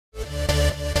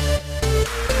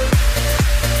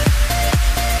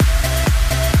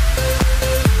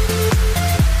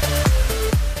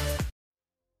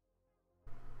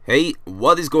Hey,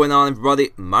 what is going on everybody?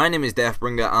 My name is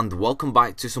Deathbringer and welcome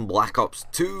back to some Black Ops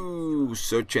 2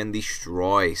 Search and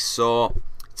Destroy. So,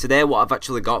 today what I've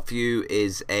actually got for you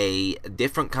is a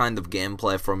different kind of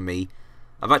gameplay from me.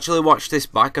 I've actually watched this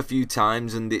back a few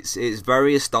times and it's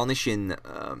very astonishing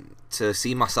to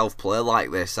see myself play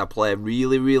like this. I play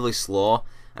really slow.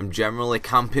 I'm generally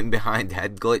camping behind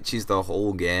head glitches the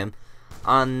whole game.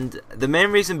 And the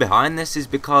main reason behind this is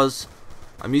because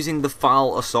I'm using the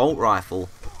FAL assault rifle.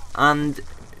 And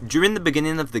during the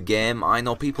beginning of the game, I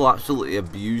know people absolutely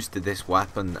abused this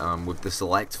weapon with the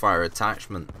select fire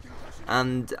attachment,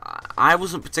 and I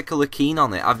wasn't particularly keen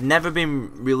on it. I've never been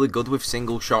really good with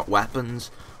single shot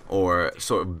weapons or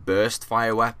sort of burst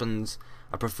fire weapons.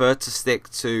 I prefer to stick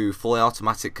to fully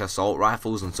automatic assault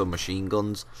rifles and some machine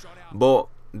guns, but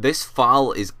this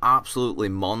FAL is absolutely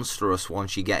monstrous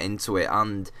once you get into it,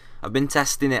 and I've been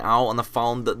testing it out and I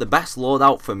found that the best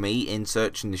loadout for me in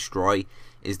Search and Destroy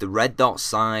is the red dot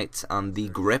sight and the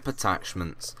grip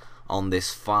attachments on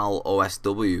this FAL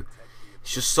OSW.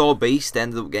 It's just so beast. I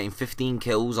ended up getting 15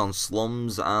 kills on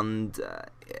Slums, and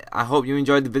I hope you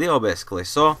enjoyed the video basically.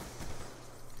 So,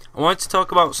 I wanted to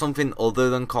talk about something other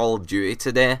than Call of Duty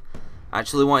today. I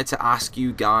actually wanted to ask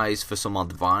you guys for some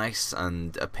advice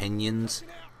and opinions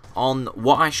on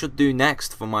what I should do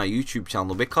next for my YouTube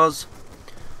channel, because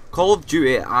Call of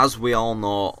Duty, as we all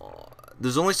know,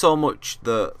 there's only so much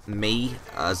that me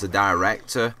as a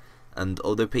director and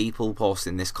other people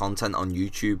posting this content on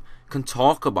YouTube can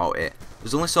talk about it.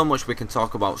 There's only so much we can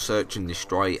talk about Search and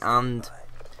Destroy, and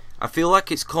I feel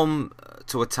like it's come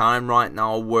to a time right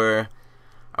now where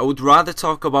I would rather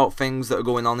talk about things that are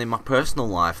going on in my personal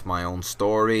life, my own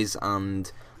stories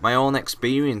and my own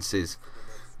experiences.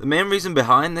 The main reason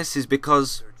behind this is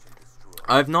because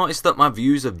I've noticed that my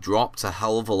views have dropped a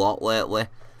hell of a lot lately,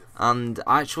 and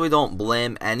I actually don't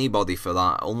blame anybody for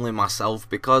that, only myself,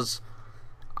 because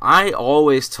I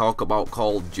always talk about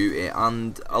Call of Duty,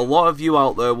 and a lot of you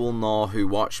out there will know who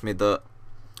watch me that,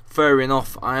 fair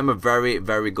enough, I am a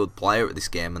very good player at this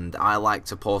game and I like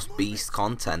to post beast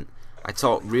content. I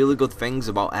talk really good things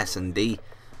about SnD,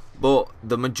 but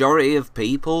the majority of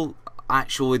people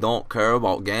actually don't care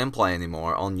about gameplay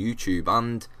anymore on YouTube,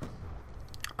 and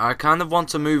I kind of want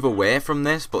to move away from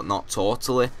this, but not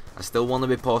totally. I still want to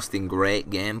be posting great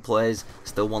gameplays,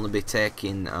 still want to be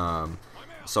taking,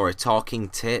 talking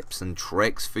tips and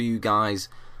tricks for you guys,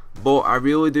 but I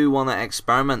really do want to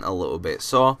experiment a little bit.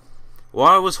 So,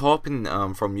 what I was hoping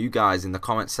from you guys in the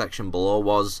comment section below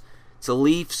was to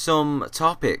leave some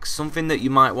topics, something that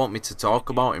you might want me to talk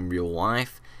about in real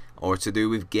life, or to do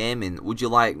with gaming. Would you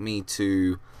like me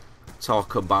to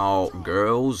talk about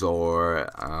girls, or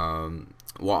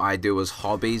what I do as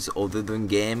hobbies other than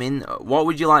gaming? What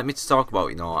would you like me to talk about?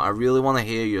 You know, I really want to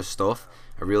hear your stuff.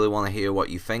 I really want to hear what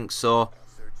you think. So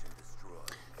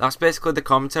that's basically the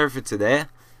commentary for today.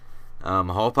 I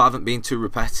hope I haven't been too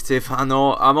repetitive. I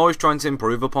know I'm always trying to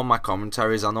improve upon my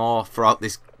commentaries. I know throughout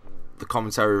the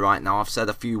commentary right now I've said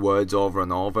a few words over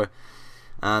and over,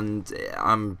 and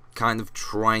I'm kind of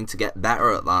trying to get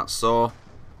better at that. So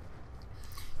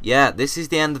yeah, this is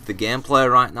the end of the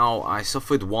gameplay right now. I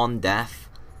suffered one death.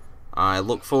 I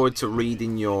look forward to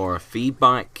reading your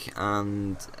feedback,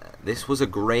 and this was a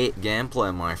great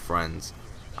gameplay, my friends.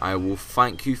 I will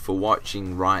thank you for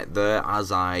watching right there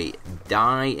as I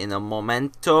die in a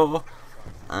momento,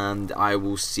 and I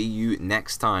will see you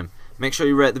next time. Make sure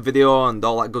you rate the video and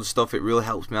all that good stuff. It really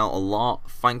helps me out a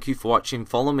lot. Thank you for watching.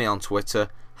 Follow me on Twitter.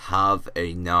 Have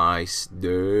a nice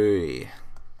day.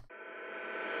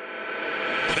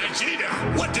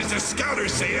 Vegeta, what does the scouter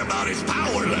say about his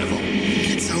power level?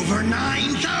 It's over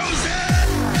 9,000!